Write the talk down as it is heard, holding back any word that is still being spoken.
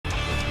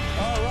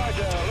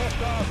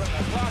Liftoff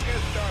and the clock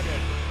has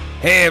started.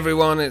 Hey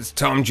everyone, it's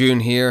Tom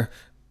June here,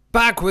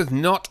 back with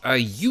not a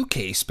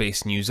UK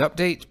space news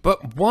update,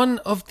 but one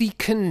of the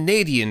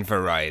Canadian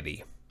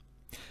variety.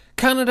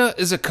 Canada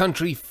is a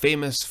country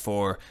famous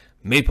for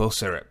maple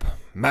syrup,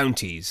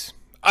 Mounties,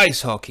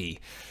 ice hockey,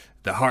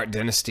 the Hart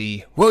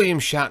Dynasty, William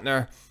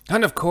Shatner,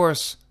 and of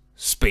course,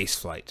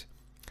 spaceflight.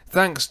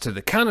 Thanks to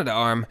the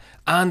Canadarm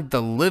and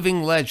the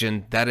living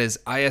legend that is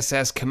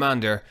ISS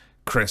Commander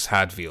Chris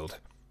Hadfield.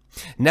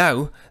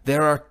 Now,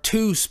 there are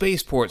 2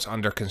 spaceports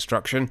under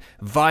construction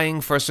vying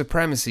for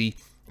supremacy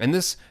in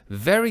this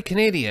very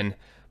Canadian,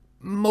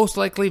 most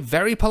likely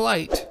very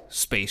polite,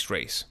 space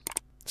race.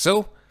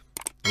 So,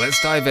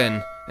 let's dive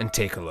in and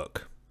take a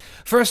look.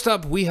 First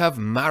up, we have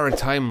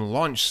Maritime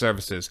Launch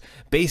Services,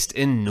 based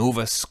in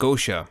Nova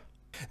Scotia.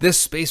 This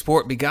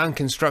spaceport began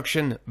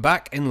construction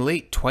back in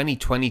late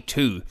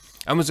 2022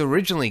 and was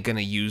originally going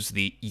to use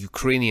the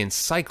Ukrainian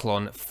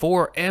Cyclone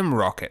 4M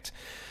rocket.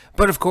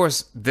 But of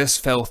course, this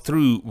fell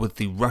through with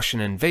the Russian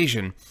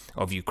invasion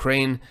of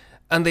Ukraine,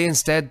 and they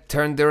instead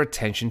turned their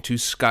attention to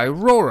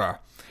Skyrora,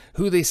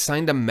 who they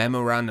signed a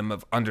memorandum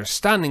of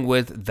understanding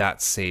with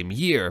that same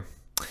year.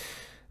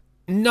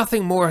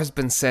 Nothing more has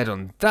been said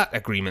on that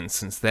agreement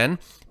since then,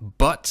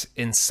 but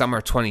in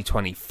summer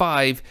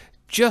 2025,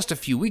 just a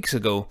few weeks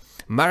ago,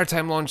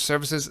 Maritime Launch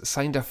Services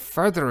signed a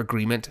further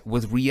agreement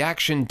with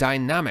Reaction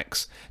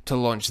Dynamics to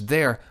launch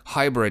their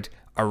hybrid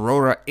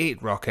Aurora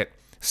 8 rocket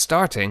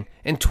starting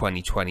in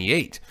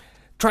 2028,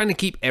 trying to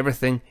keep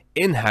everything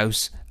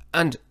in-house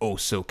and oh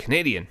so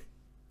Canadian.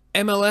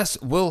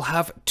 MLS will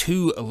have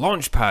 2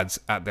 launch pads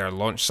at their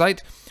launch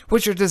site,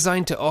 which are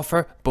designed to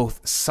offer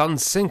both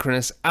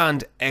sun-synchronous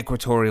and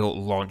equatorial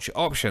launch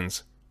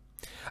options.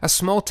 A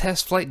small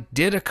test flight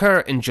did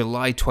occur in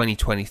July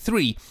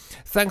 2023,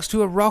 thanks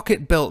to a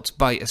rocket built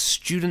by a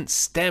student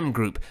STEM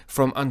group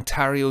from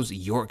Ontario's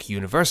York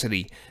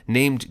University,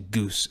 named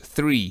Goose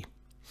 3.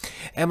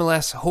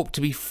 MLS hope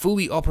to be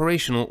fully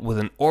operational with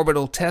an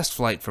orbital test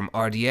flight from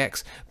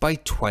RDX by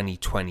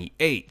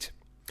 2028.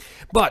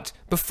 But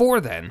before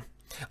then,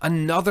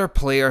 another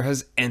player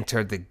has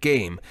entered the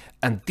game,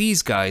 and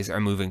these guys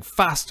are moving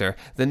faster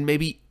than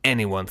maybe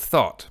anyone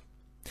thought.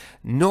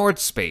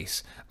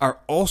 NordSpace are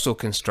also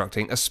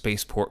constructing a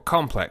spaceport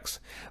complex,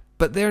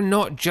 but they're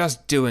not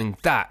just doing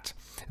that,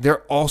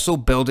 they're also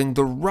building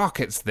the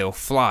rockets they'll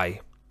fly.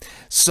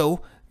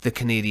 So, the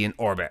Canadian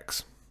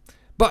Orbex.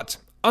 But,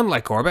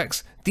 unlike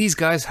Orbex, these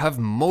guys have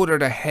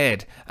motored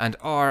ahead and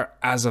are,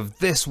 as of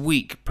this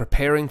week,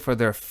 preparing for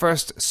their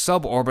first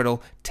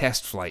suborbital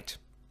test flight.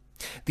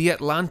 The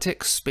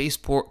Atlantic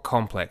Spaceport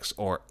Complex,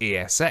 or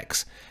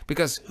ASX,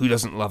 because who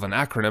doesn't love an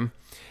acronym,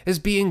 is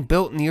being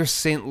built near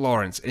St.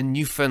 Lawrence in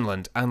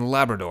Newfoundland and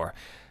Labrador,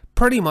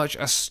 pretty much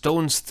a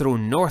stone's throw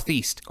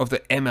northeast of the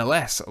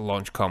MLS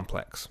launch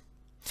complex.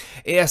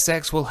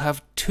 ASX will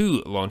have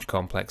 2 launch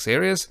complex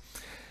areas.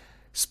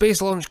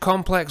 Space Launch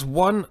Complex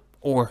 1,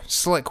 or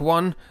Slick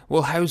 1,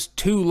 will house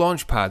 2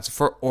 launch pads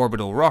for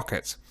orbital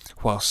rockets,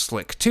 while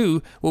Slick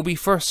 2 will be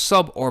for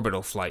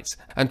suborbital flights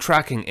and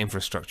tracking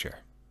infrastructure.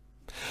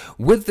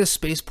 With the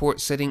spaceport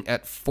sitting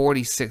at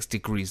 46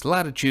 degrees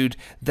latitude,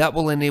 that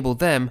will enable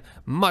them,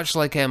 much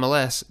like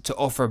MLS, to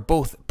offer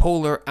both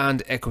polar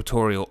and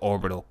equatorial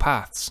orbital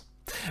paths.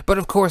 But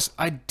of course,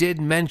 I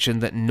did mention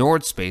that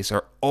NordSpace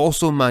are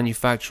also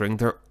manufacturing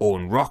their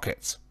own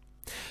rockets.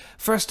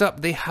 First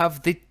up, they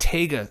have the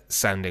Tega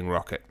sounding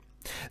rocket.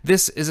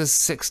 This is a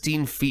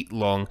 16 feet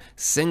long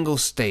single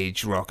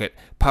stage rocket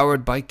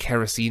powered by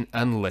kerosene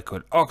and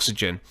liquid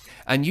oxygen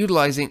and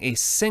utilizing a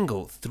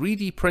single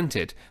 3D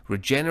printed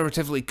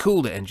regeneratively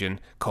cooled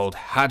engine called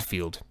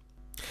Hadfield.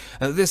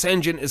 This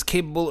engine is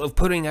capable of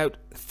putting out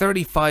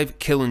 35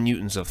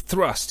 kilonewtons of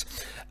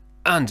thrust,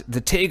 and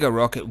the Tega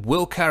rocket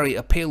will carry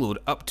a payload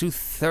up to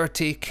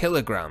 30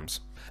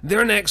 kilograms.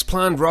 Their next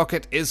planned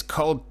rocket is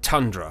called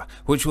Tundra,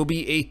 which will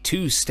be a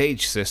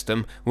 2-stage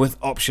system with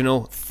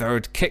optional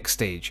 3rd kick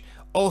stage,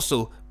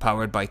 also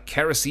powered by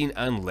kerosene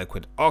and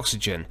liquid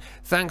oxygen,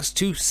 thanks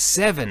to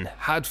 7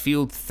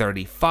 Hadfield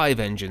 35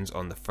 engines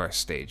on the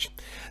first stage.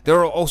 There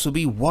will also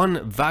be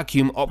 1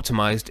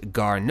 vacuum-optimized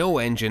Garneau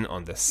engine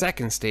on the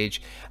 2nd stage,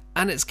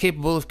 and it's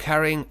capable of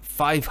carrying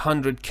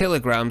 500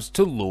 kilograms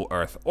to low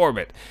Earth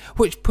orbit,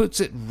 which puts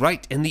it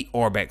right in the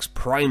Orbex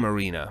Prime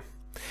arena.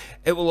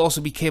 It will also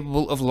be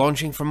capable of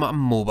launching from a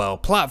mobile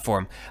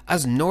platform,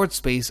 as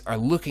NordSpace are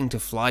looking to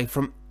fly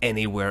from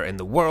anywhere in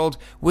the world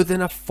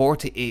within a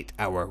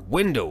 48-hour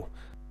window.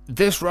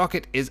 This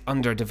rocket is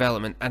under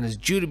development and is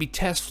due to be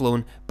test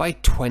flown by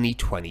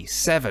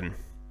 2027.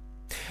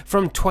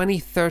 From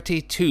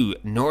 2032,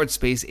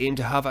 NordSpace aim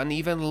to have an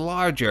even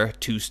larger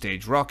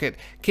 2-stage rocket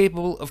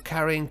capable of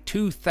carrying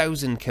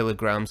 2,000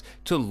 kilograms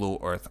to low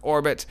Earth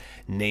orbit,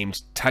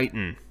 named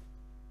Titan.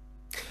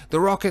 The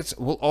rockets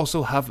will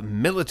also have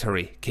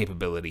military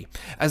capability,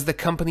 as the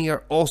company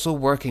are also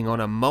working on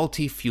a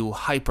multi-fuel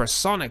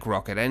hypersonic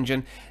rocket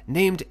engine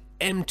named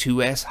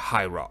M2S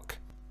Hyrock.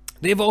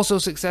 They've also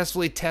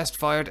successfully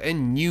test-fired a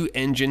new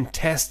engine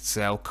test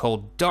cell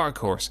called Dark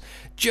Horse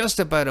just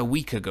about a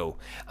week ago,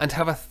 and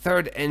have a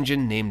third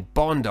engine named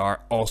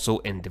Bondar also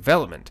in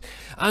development.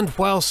 And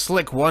while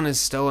Slick 1 is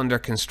still under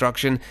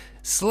construction,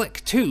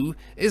 Slick 2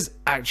 is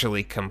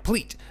actually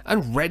complete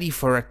and ready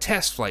for a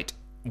test flight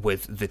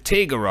with the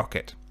Tega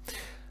rocket.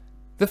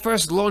 The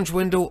first launch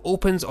window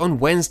opens on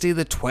Wednesday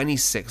the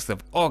 26th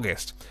of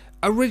August.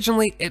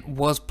 Originally it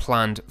was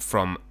planned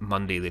from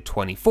Monday the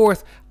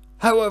 24th,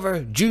 however,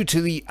 due to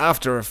the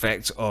after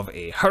effects of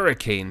a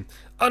hurricane,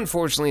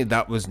 unfortunately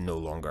that was no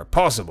longer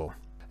possible.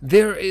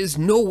 There is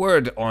no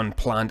word on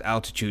planned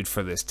altitude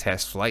for this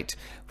test flight,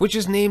 which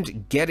is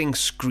named Getting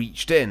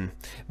Screeched In,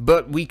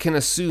 but we can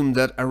assume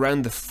that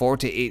around the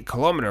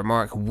 48-kilometer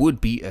mark would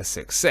be a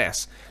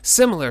success,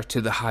 similar to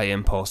the high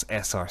impulse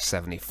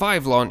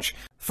SR-75 launch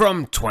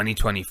from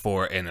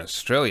 2024 in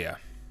Australia.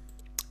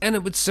 And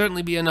it would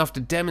certainly be enough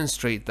to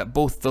demonstrate that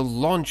both the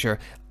launcher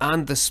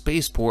and the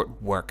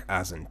spaceport work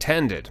as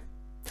intended.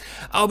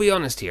 I'll be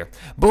honest here,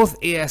 both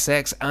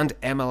ASX and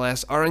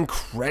MLS are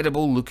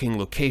incredible looking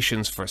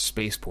locations for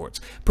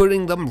spaceports,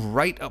 putting them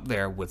right up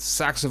there with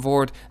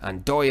Saxavord,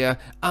 Andoya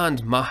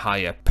and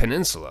Mahaya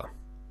Peninsula.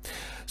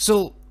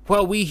 So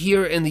while we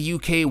here in the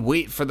UK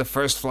wait for the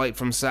first flight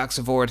from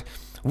Saxavord,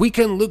 we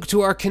can look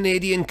to our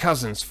Canadian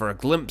cousins for a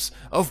glimpse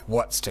of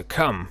what's to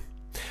come.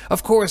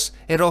 Of course,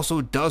 it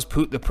also does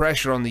put the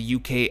pressure on the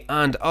UK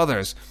and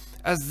others,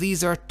 as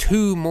these are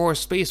 2 more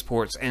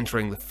spaceports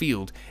entering the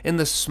field in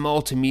the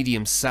small to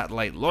medium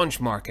satellite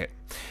launch market.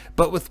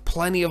 But with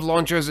plenty of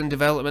launchers in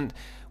development,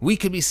 we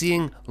could be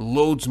seeing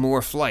loads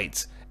more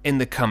flights in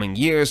the coming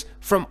years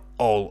from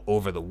all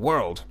over the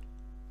world.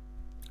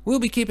 We'll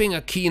be keeping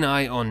a keen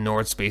eye on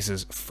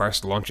NordSpace's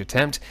first launch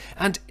attempt,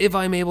 and if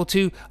I'm able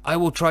to, I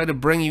will try to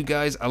bring you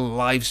guys a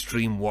live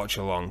stream watch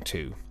along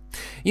too.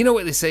 You know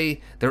what they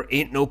say, there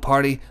ain't no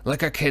party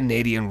like a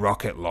Canadian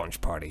rocket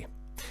launch party.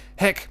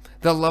 Heck,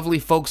 the lovely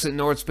folks at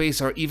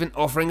NordSpace are even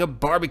offering a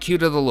barbecue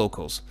to the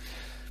locals.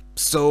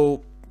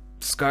 So,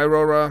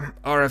 Skyrora,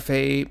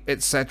 RFA,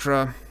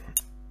 etc.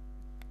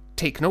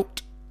 Take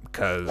note,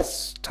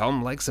 cause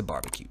Tom likes a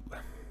barbecue.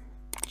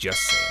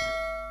 Just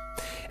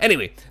saying.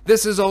 Anyway,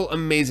 this is all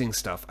amazing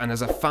stuff, and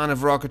as a fan of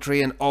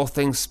rocketry and all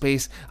things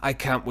space, I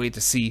can't wait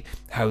to see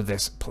how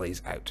this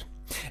plays out.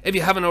 If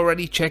you haven't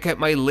already, check out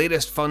my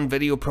latest fun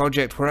video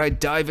project where I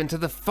dive into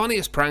the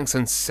funniest pranks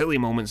and silly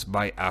moments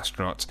by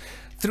astronauts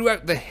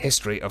throughout the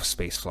history of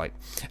spaceflight.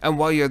 And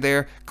while you're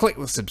there, click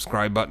the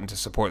subscribe button to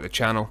support the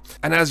channel.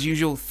 And as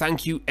usual,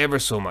 thank you ever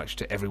so much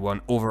to everyone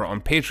over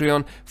on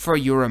Patreon for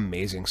your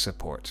amazing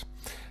support.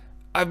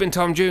 I've been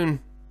Tom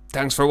June,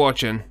 thanks for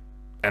watching,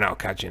 and I'll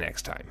catch you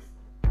next time.